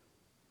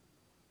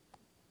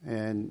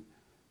 and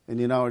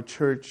in our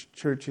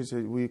churches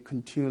we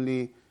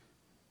continually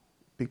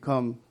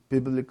become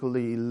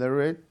biblically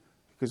illiterate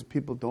because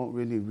people don't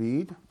really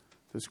read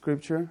the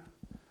scripture.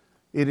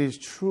 It is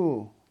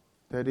true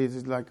that it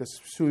is like a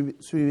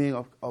swimming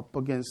up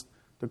against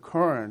the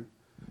current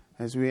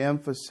as we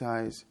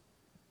emphasize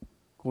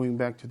going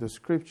back to the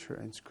scripture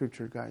and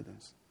scripture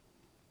guidance.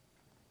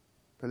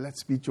 But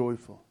let's be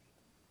joyful,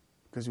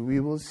 because we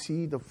will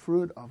see the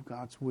fruit of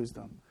God's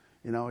wisdom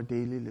in our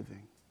daily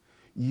living.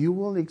 You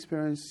will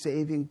experience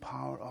saving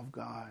power of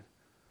God.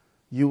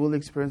 You will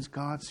experience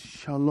God's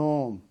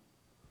shalom.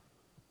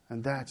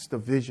 And that's the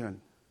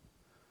vision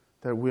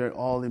that we are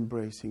all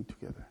embracing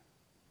together.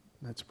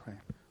 Let's pray.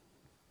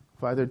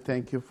 Father,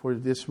 thank you for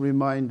this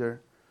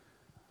reminder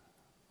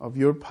of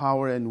your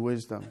power and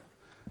wisdom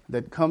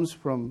that comes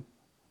from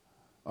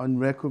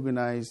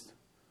unrecognized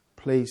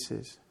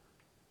places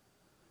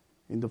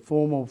in the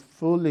form of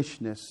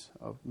foolishness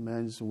of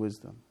man's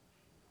wisdom.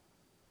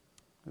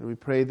 And we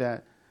pray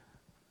that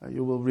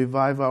you will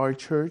revive our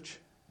church,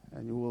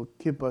 and you will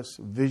keep us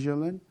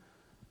vigilant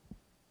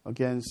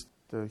against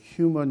the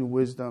human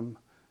wisdom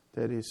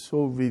that is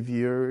so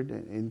revered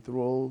and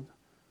enthralled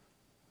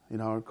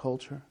in our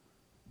culture.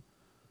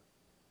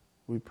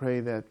 We pray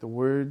that the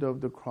word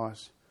of the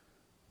cross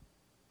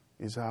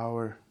is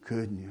our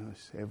good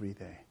news every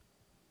day.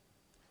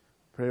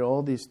 Pray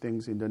all these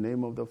things in the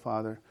name of the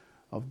Father,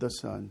 of the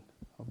Son,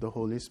 of the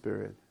Holy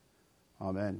Spirit. Amen.